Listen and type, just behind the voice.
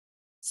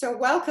So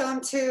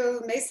welcome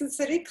to Mason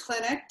City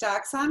Clinic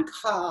Docs on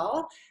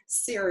Call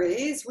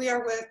series. We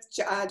are with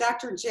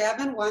Dr.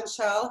 Javen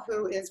Wunschel,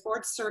 who is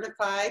board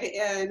certified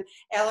in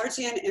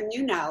allergy and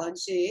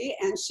immunology,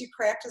 and she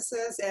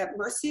practices at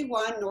Mercy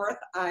One North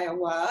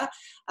Iowa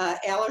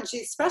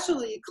Allergy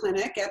Specialty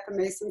Clinic at the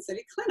Mason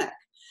City Clinic.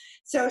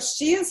 So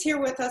she is here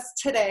with us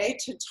today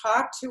to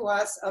talk to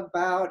us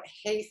about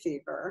hay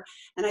fever.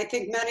 And I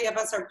think many of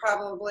us are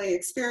probably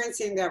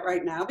experiencing that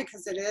right now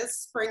because it is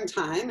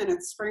springtime, and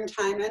it's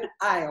springtime in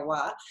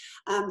Iowa.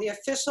 The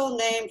official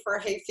name for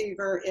hay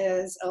fever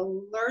is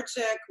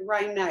allergic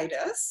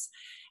rhinitis.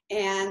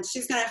 And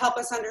she's going to help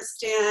us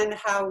understand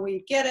how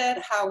we get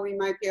it, how we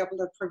might be able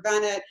to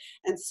prevent it,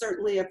 and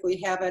certainly if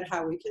we have it,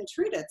 how we can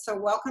treat it. So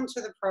welcome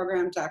to the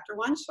program, Dr.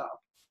 Winchell.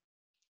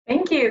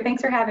 Thank you.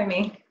 Thanks for having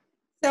me.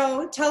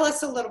 So tell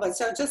us a little bit.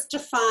 So just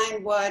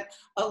define what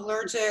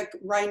allergic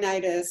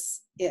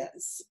rhinitis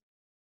is.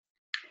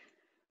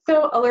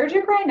 So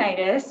allergic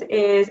rhinitis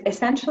is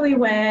essentially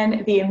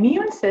when the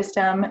immune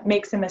system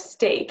makes a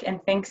mistake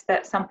and thinks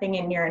that something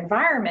in your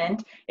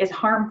environment is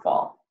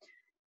harmful.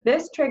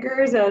 This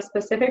triggers a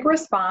specific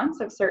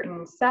response of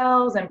certain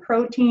cells and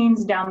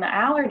proteins down the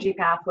allergy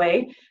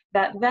pathway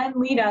that then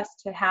lead us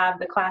to have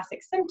the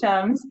classic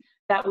symptoms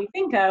that we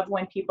think of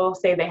when people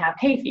say they have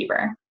hay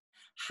fever.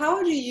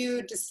 How do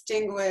you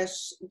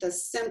distinguish the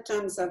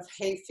symptoms of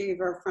hay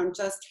fever from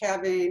just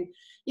having,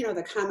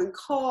 the common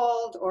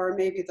cold or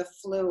maybe the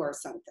flu or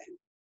something?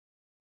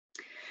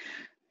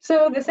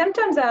 So the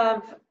symptoms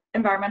of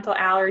environmental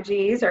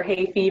allergies or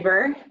hay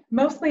fever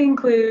mostly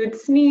include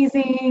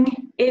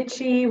sneezing,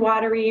 itchy,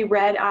 watery,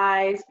 red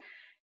eyes,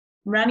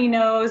 runny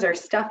nose or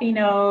stuffy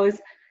nose,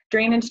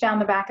 drainage down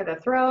the back of the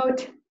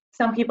throat.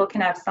 Some people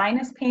can have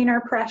sinus pain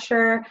or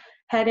pressure,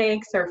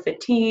 headaches or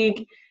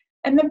fatigue.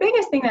 And the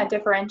biggest thing that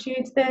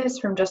differentiates this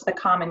from just the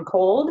common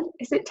cold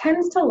is it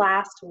tends to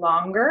last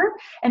longer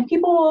and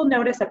people will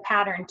notice a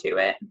pattern to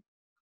it.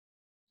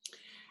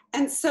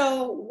 And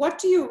so what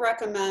do you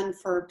recommend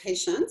for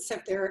patients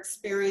if they're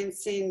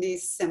experiencing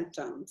these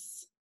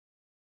symptoms?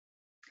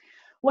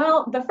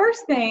 Well, the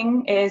first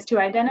thing is to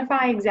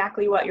identify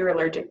exactly what you're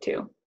allergic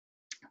to.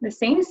 The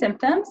same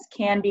symptoms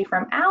can be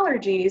from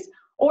allergies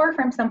or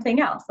from something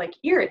else like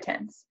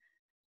irritants.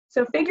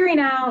 So figuring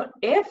out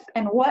if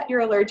and what you're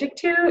allergic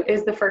to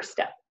is the first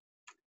step.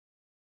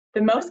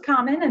 The most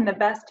common and the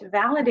best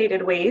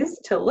validated ways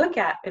to look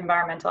at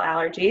environmental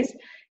allergies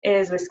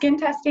is with skin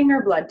testing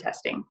or blood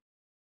testing.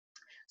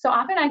 So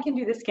often I can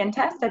do the skin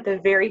test at the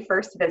very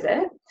first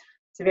visit.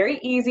 It's very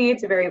easy,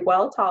 it's very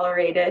well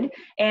tolerated,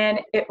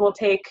 and it will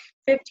take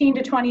 15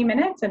 to 20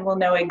 minutes and we'll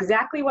know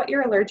exactly what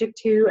you're allergic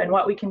to and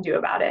what we can do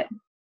about it.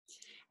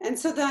 And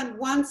so then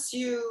once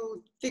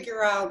you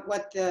figure out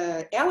what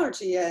the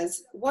allergy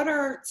is, what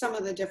are some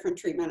of the different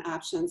treatment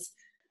options?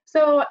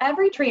 So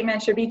every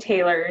treatment should be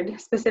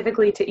tailored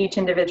specifically to each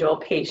individual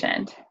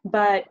patient,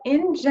 but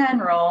in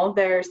general,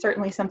 there's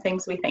certainly some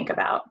things we think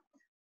about.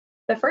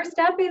 The first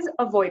step is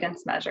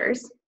avoidance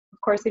measures.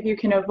 Of course, if you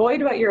can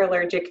avoid what you're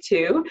allergic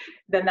to,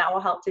 then that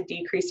will help to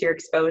decrease your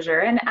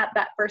exposure. And at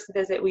that first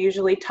visit, we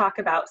usually talk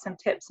about some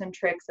tips and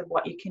tricks of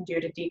what you can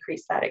do to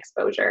decrease that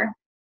exposure.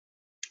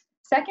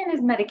 Second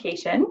is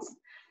medications.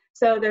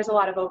 So there's a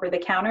lot of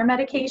over-the-counter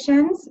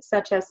medications,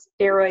 such as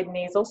steroid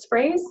nasal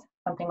sprays,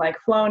 something like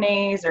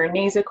Flonase or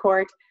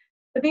Nasacort,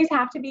 but these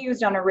have to be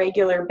used on a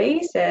regular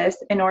basis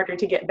in order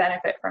to get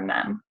benefit from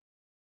them.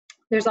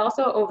 There's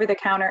also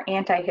over-the-counter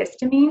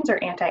antihistamines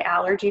or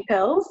anti-allergy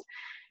pills,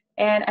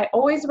 and I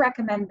always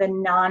recommend the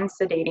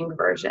non-sedating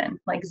version,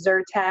 like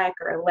Zyrtec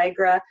or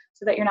Allegra,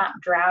 so that you're not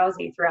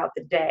drowsy throughout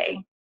the day.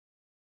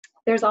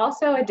 There's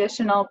also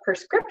additional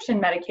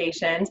prescription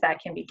medications that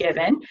can be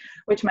given,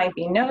 which might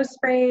be nose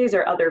sprays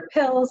or other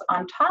pills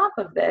on top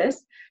of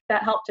this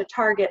that help to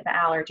target the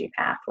allergy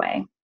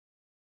pathway.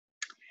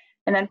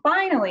 And then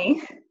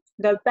finally,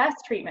 the best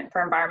treatment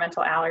for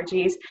environmental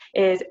allergies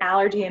is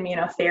allergy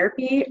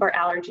immunotherapy or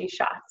allergy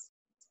shots.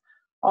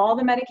 All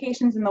the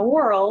medications in the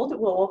world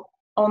will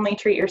only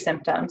treat your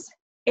symptoms.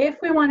 If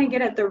we want to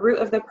get at the root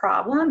of the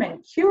problem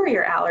and cure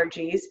your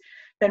allergies,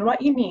 then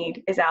what you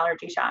need is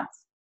allergy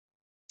shots.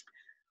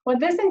 What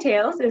this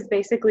entails is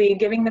basically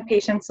giving the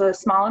patients a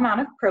small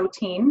amount of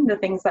protein, the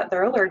things that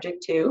they're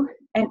allergic to,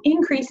 and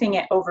increasing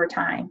it over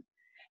time.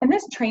 And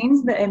this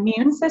trains the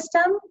immune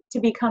system to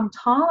become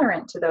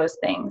tolerant to those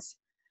things.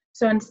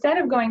 So instead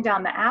of going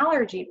down the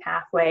allergy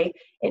pathway,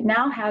 it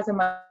now has a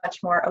much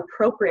more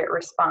appropriate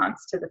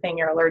response to the thing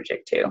you're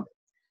allergic to.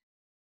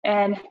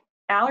 And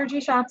allergy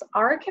shots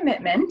are a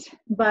commitment,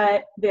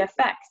 but the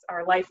effects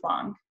are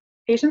lifelong.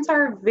 Patients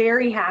are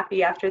very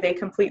happy after they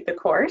complete the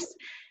course,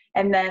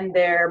 and then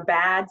their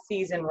bad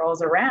season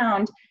rolls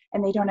around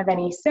and they don't have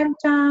any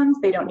symptoms,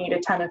 they don't need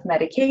a ton of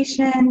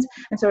medications,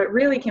 and so it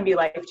really can be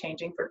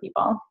life-changing for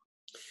people.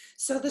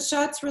 So the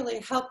shots really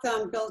help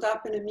them build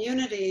up an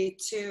immunity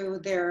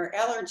to their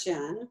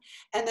allergen.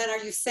 And then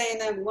are you saying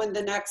that when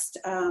the next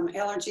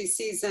allergy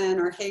season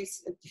or hay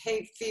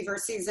fever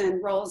season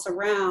rolls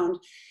around,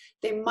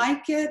 they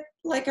might get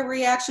like a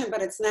reaction,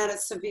 but it's not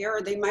as severe,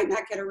 or they might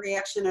not get a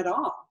reaction at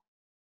all.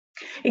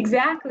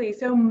 Exactly.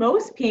 So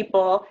most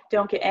people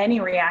don't get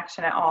any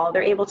reaction at all.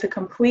 They're able to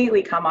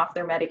completely come off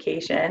their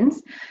medications.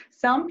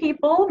 Some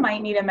people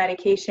might need a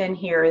medication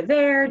here or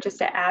there,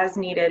 just a as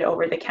needed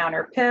over the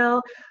counter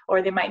pill,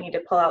 or they might need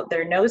to pull out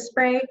their nose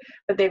spray,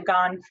 but they've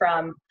gone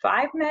from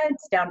 5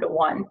 meds down to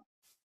 1.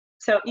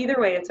 So either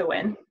way, it's a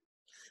win.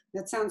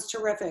 That sounds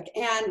terrific.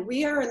 And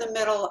we are in the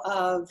middle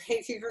of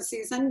hay fever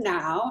season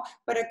now,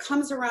 but it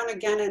comes around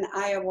again in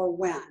Iowa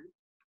when?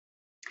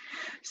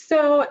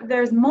 So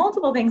there's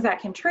multiple things that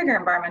can trigger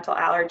environmental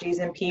allergies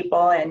in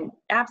people, and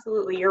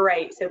absolutely, you're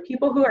right. So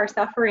people who are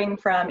suffering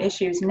from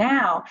issues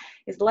now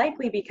is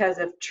likely because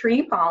of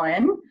tree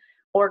pollen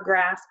or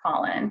grass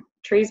pollen.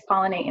 Trees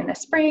pollinate in the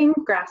spring,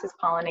 grasses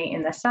pollinate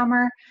in the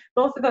summer.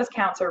 Both of those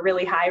counts are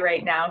really high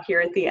right now here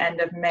at the end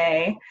of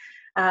May.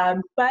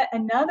 But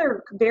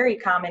another very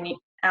common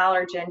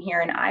allergen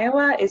here in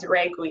Iowa is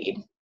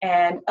ragweed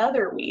and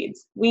other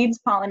weeds. Weeds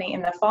pollinate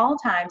in the fall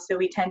time, so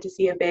we tend to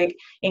see a big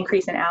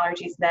increase in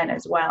allergies then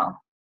as well.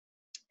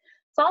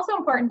 It's also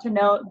important to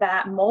note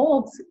that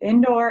molds,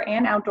 indoor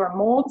and outdoor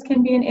molds,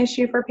 can be an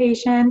issue for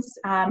patients,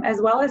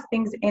 as well as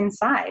things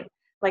inside,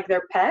 like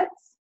their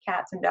pets,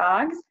 cats and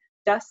dogs,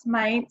 dust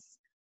mites,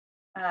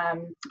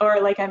 or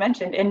like I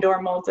mentioned,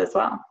 indoor molds as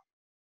well.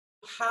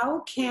 How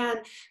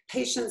can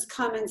patients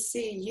come and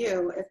see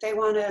you if they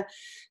want to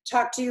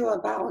talk to you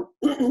about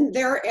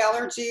their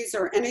allergies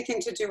or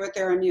anything to do with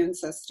their immune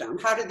system?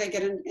 How do they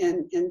get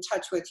in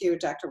touch with you,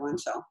 Dr.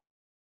 Winchell?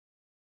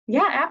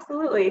 Yeah,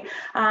 absolutely.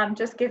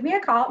 Just give me a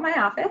call at my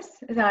office.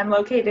 I'm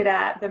located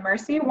at the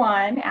Mercy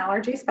One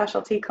Allergy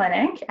Specialty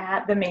Clinic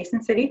at the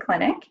Mason City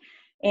Clinic.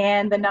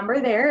 And the number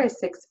there is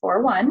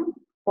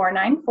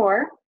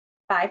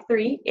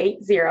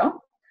 641-494-5380.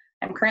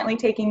 I'm currently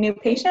taking new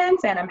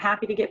patients, and I'm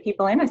happy to get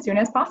people in as soon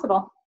as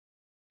possible.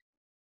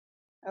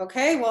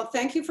 Okay, well,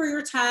 thank you for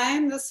your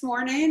time this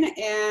morning,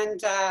 and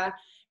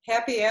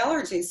happy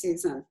allergy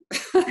season.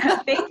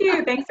 Thank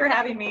you. Thanks for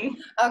having me.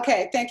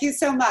 Okay, thank you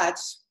so much.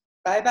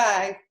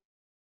 Bye-bye.